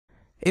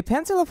A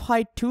pencil of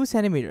height 2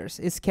 centimeters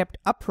is kept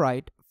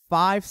upright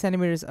 5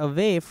 centimeters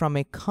away from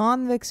a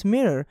convex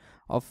mirror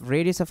of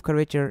radius of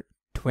curvature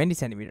 20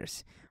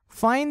 centimeters.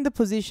 Find the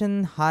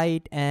position,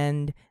 height,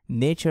 and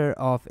nature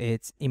of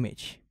its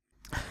image.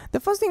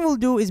 The first thing we'll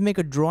do is make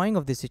a drawing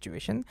of this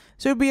situation.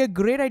 So it'd be a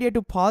great idea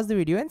to pause the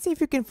video and see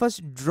if you can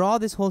first draw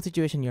this whole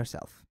situation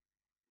yourself.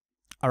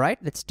 All right,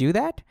 let's do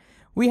that.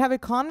 We have a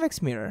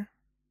convex mirror.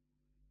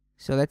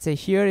 So let's say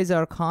here is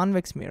our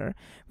convex mirror,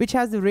 which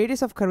has the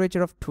radius of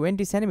curvature of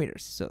 20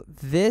 centimeters. So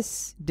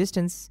this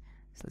distance,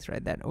 so let's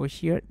write that over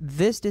here.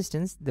 This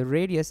distance, the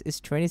radius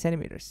is 20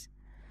 centimeters.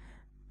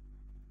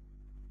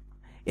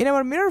 In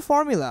our mirror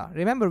formula,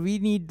 remember we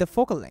need the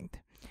focal length.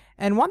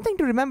 And one thing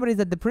to remember is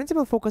that the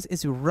principal focus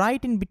is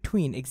right in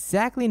between,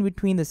 exactly in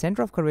between the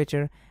center of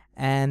curvature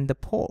and the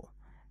pole.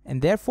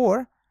 And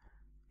therefore,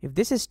 if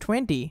this is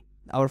 20,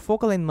 our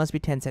focal length must be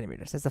 10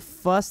 centimeters. That's the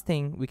first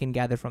thing we can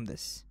gather from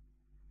this.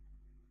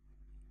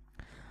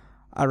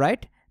 All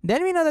right,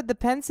 then we know that the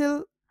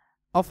pencil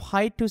of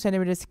height 2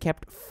 centimeters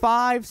kept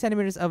 5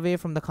 centimeters away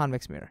from the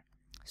convex mirror.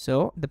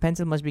 So the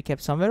pencil must be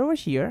kept somewhere over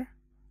here.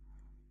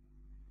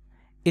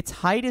 Its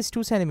height is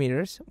 2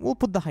 centimeters. We'll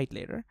put the height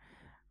later.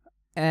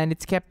 And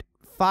it's kept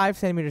 5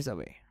 centimeters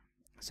away.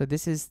 So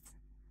this is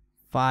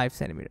 5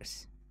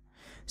 centimeters.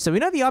 So we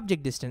know the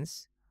object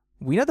distance.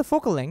 We know the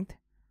focal length.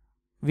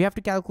 We have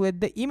to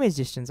calculate the image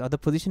distance or the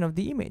position of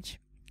the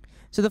image.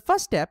 So the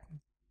first step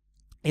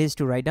is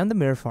to write down the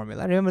mirror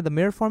formula. Remember the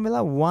mirror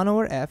formula, 1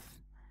 over f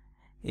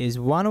is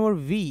 1 over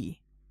v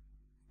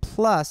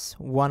plus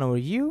 1 over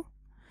u.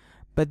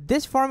 But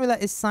this formula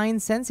is sign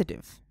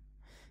sensitive.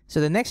 So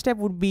the next step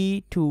would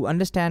be to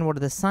understand what are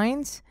the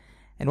signs.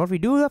 And what we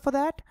do for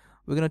that,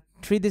 we're going to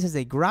treat this as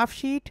a graph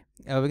sheet.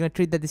 We're going to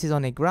treat that this is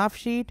on a graph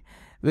sheet.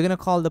 We're going to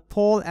call the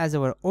pole as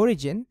our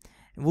origin.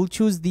 We'll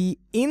choose the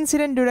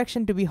incident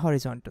direction to be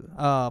horizontal,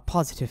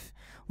 positive.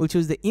 We'll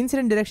choose the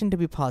incident direction to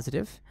be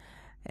positive.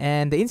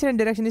 And the incident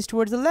direction is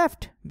towards the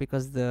left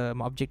because the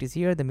object is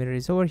here, the mirror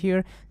is over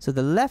here. So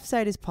the left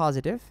side is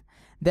positive.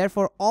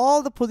 Therefore,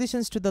 all the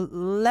positions to the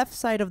left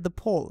side of the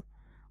pole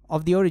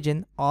of the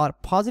origin are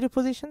positive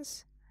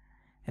positions.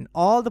 And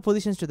all the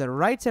positions to the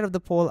right side of the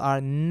pole are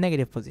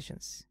negative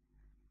positions.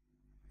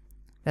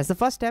 That's the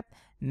first step.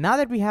 Now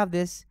that we have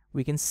this,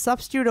 we can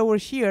substitute over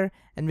here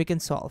and we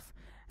can solve.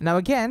 Now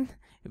again,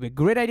 it would be a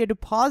great idea to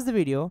pause the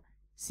video,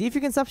 see if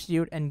you can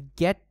substitute and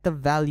get the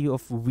value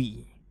of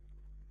v.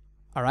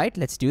 All right,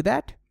 let's do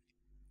that.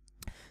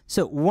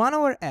 So 1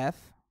 over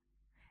f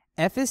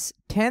is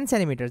 10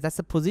 centimeters. That's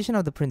the position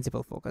of the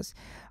principal focus,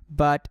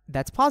 but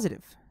that's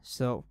positive.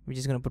 So we're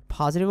just going to put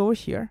positive over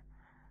here.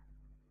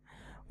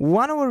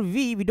 1 over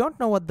v, we don't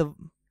know what the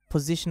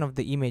position of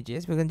the image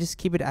is. We're going to just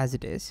keep it as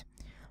it is.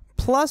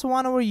 Plus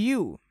 1 over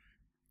u.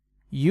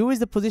 U is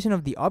the position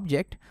of the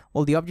object.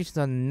 Well, the object is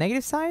on the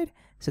negative side,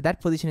 so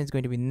that position is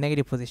going to be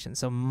negative position.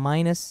 So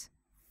minus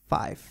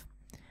 5.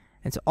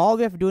 And so all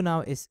we have to do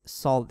now is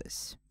solve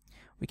this.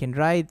 We can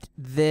write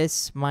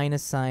this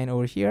minus sign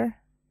over here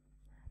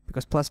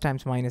because plus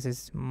times minus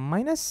is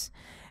minus.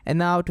 And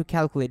now to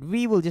calculate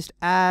v, we'll just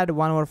add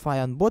 1 over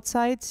 5 on both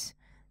sides.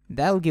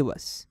 That'll give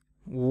us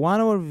 1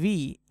 over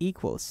v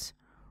equals,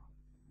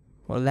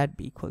 what will that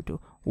be equal to?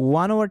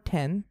 1 over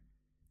 10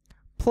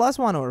 plus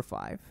 1 over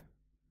 5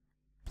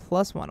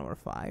 plus 1 over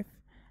 5.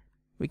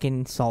 We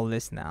can solve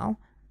this now.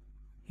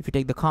 If you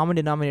take the common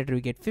denominator,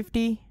 we get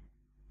 50.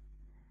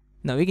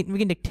 No, we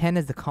can take 10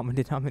 as the common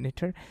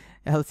denominator,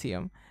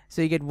 LCM.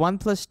 So you get 1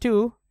 plus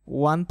 2,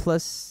 1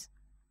 plus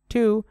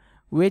 2,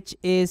 which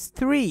is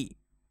 3.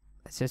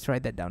 Let's just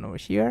write that down over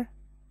here.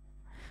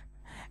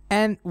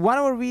 And 1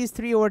 over v is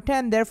 3 over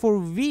 10, therefore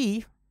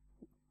v,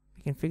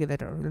 we can figure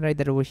that out, write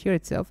that over here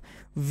itself.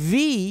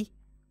 V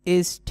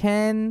is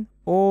 10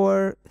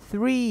 over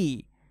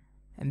 3.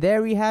 And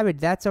there we have it,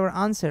 that's our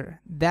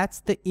answer. That's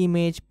the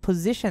image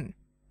position.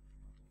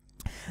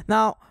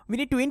 Now, we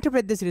need to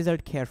interpret this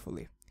result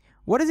carefully.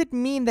 What does it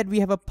mean that we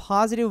have a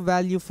positive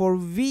value for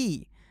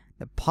v?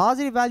 The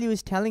positive value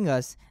is telling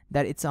us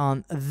that it's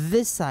on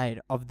this side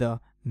of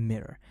the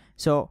mirror.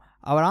 So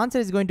our answer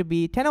is going to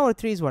be 10 over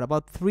 3 is what?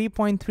 About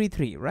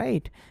 3.33,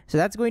 right? So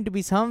that's going to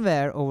be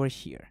somewhere over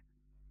here.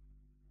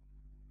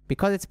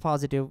 Because it's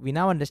positive, we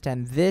now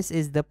understand this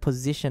is the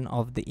position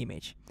of the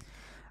image.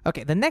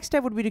 Okay, the next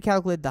step would be to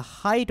calculate the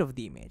height of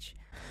the image.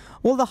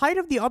 Well, the height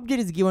of the object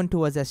is given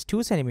to us as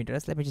 2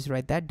 centimeters. Let me just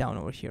write that down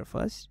over here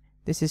first.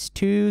 This is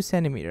 2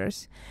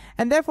 centimeters.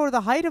 And therefore,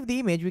 the height of the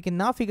image, we can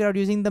now figure out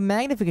using the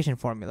magnification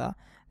formula.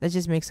 Let's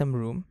just make some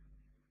room.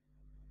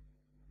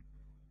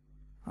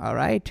 All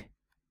right.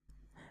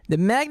 The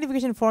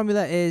magnification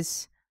formula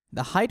is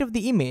the height of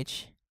the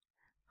image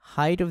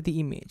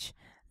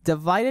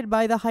divided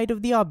by the height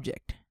of the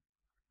object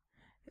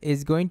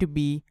is going to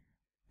be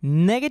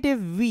negative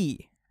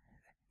v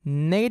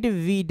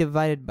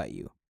divided by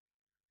u.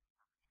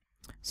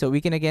 So we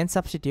can again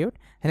substitute.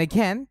 And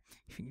again,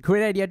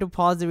 great idea to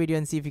pause the video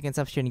and see if you can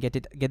substitute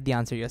and get the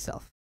answer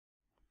yourself.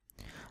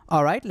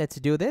 All right, let's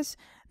do this.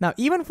 Now,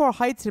 even for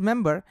heights,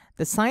 remember,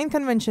 the sign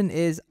convention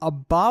is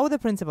above the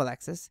principal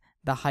axis,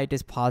 the height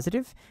is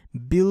positive.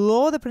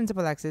 Below the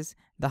principal axis,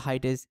 the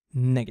height is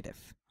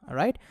negative. All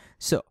right?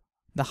 So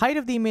the height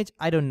of the image,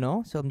 I don't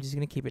know, so I'm just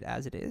going to keep it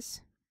as it is.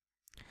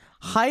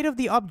 Height of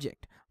the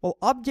object. Well,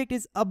 object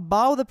is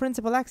above the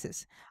principal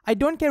axis. I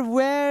don't care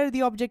where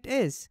the object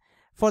is.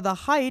 For the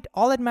height,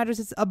 all that matters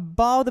is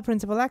above the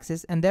principal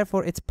axis, and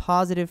therefore it's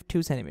positive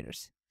 2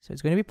 centimeters. So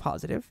it's going to be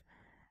positive.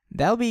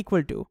 That'll be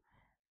equal to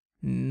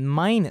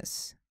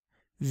minus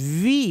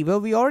v. Well,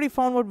 we already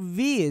found what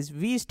v is.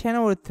 V is 10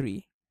 over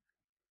 3.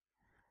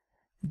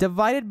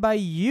 Divided by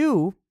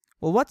u.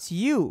 Well, what's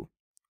u?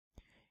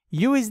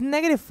 U is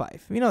negative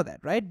 5. We know that,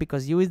 right?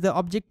 Because u is the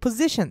object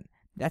position.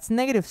 That's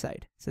negative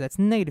side. So that's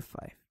negative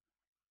 5.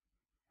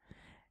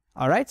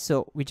 All right,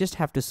 so we just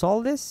have to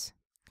solve this.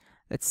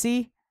 Let's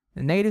see.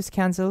 The negatives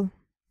cancel.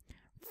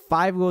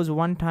 5 goes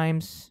 1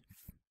 times.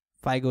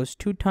 5 goes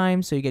 2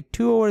 times. So you get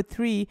 2 over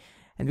 3.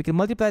 And we can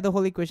multiply the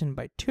whole equation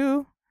by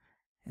 2.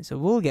 And so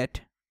we'll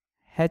get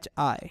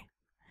hi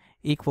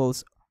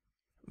equals,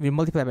 we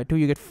multiply by 2,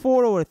 you get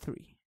 4 over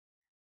 3.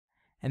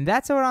 And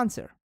that's our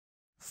answer.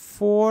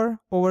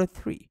 4 over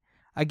 3.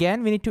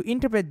 Again, we need to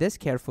interpret this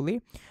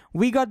carefully.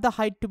 We got the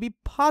height to be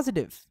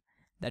positive.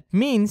 That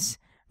means,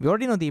 we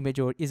already know the image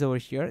is over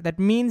here. That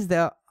means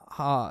the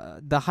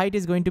height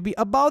is going to be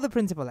above the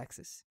principal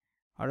axis.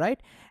 All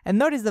right? And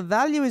notice the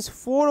value is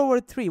 4 over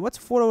 3. What's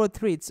 4 over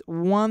 3? It's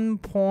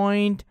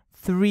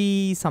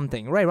 1.3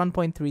 something, right?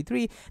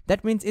 1.33.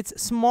 That means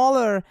it's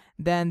smaller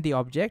than the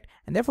object.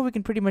 And therefore, we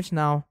can pretty much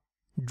now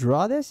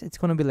draw this. It's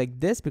going to be like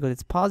this because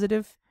it's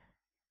positive.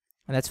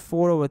 And that's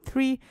 4 over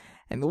 3.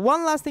 And the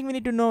one last thing we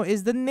need to know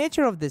is the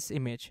nature of this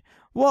image.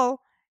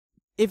 Well,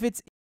 if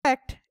it's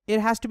indirect,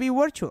 it has to be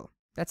virtual.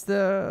 That's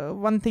the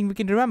one thing we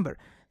can remember.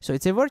 So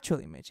it's a virtual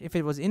image. If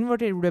it was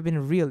inverted, it would have been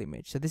a real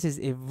image. So this is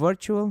a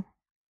virtual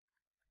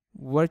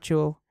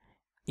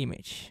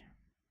image.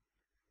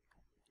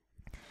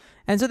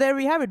 And so there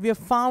we have it. We have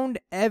found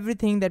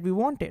everything that we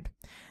wanted.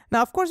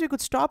 Now, of course, we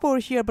could stop over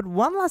here, but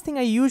one last thing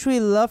I usually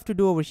love to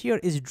do over here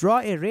is draw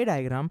a ray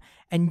diagram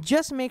and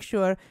just make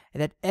sure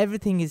that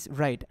everything is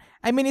right.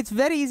 I mean, it's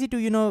very easy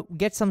to,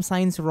 get some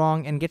signs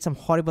wrong and get some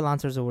horrible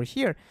answers over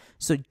here.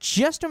 So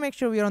just to make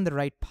sure we are on the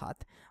right path,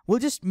 we'll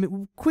just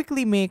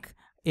quickly make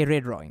a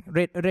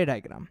ray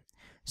diagram.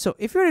 So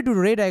if you were to do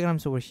ray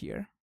diagrams over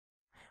here,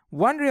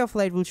 one ray of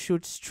light will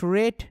shoot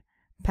straight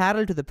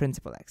parallel to the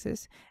principal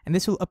axis, and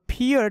this will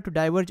appear to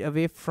diverge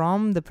away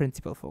from the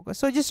principal focus.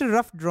 So just a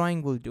rough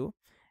drawing will do,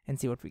 and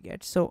see what we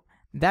get. So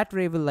that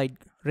ray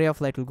of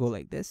light will go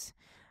like this.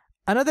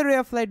 Another ray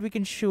of light we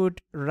can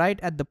shoot right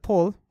at the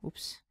pole.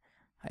 Oops,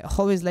 I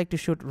always like to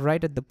shoot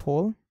right at the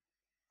pole.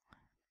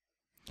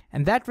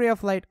 And that ray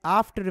of light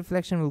after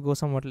reflection will go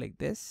somewhat like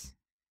this.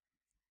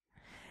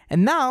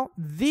 And now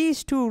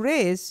these two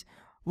rays,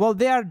 well,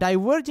 they are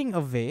diverging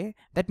away.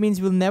 That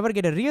means we'll never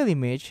get a real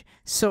image.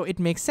 So it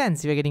makes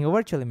sense. We're getting a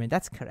virtual image.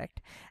 That's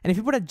correct. And if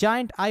you put a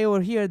giant eye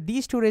over here,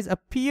 these two rays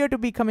appear to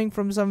be coming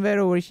from somewhere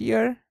over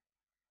here.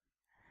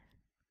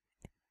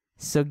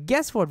 So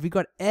guess what? We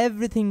got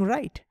everything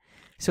right.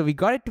 So we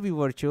got it to be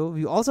virtual.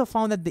 We also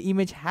found that the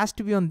image has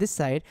to be on this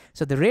side.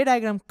 So the ray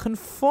diagram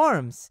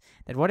confirms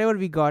that whatever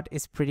we got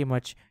is pretty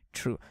much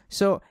true.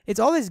 So it's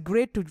always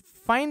great to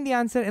find the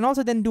answer and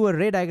also then do a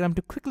ray diagram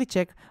to quickly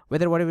check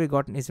whether whatever we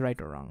got is right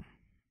or wrong.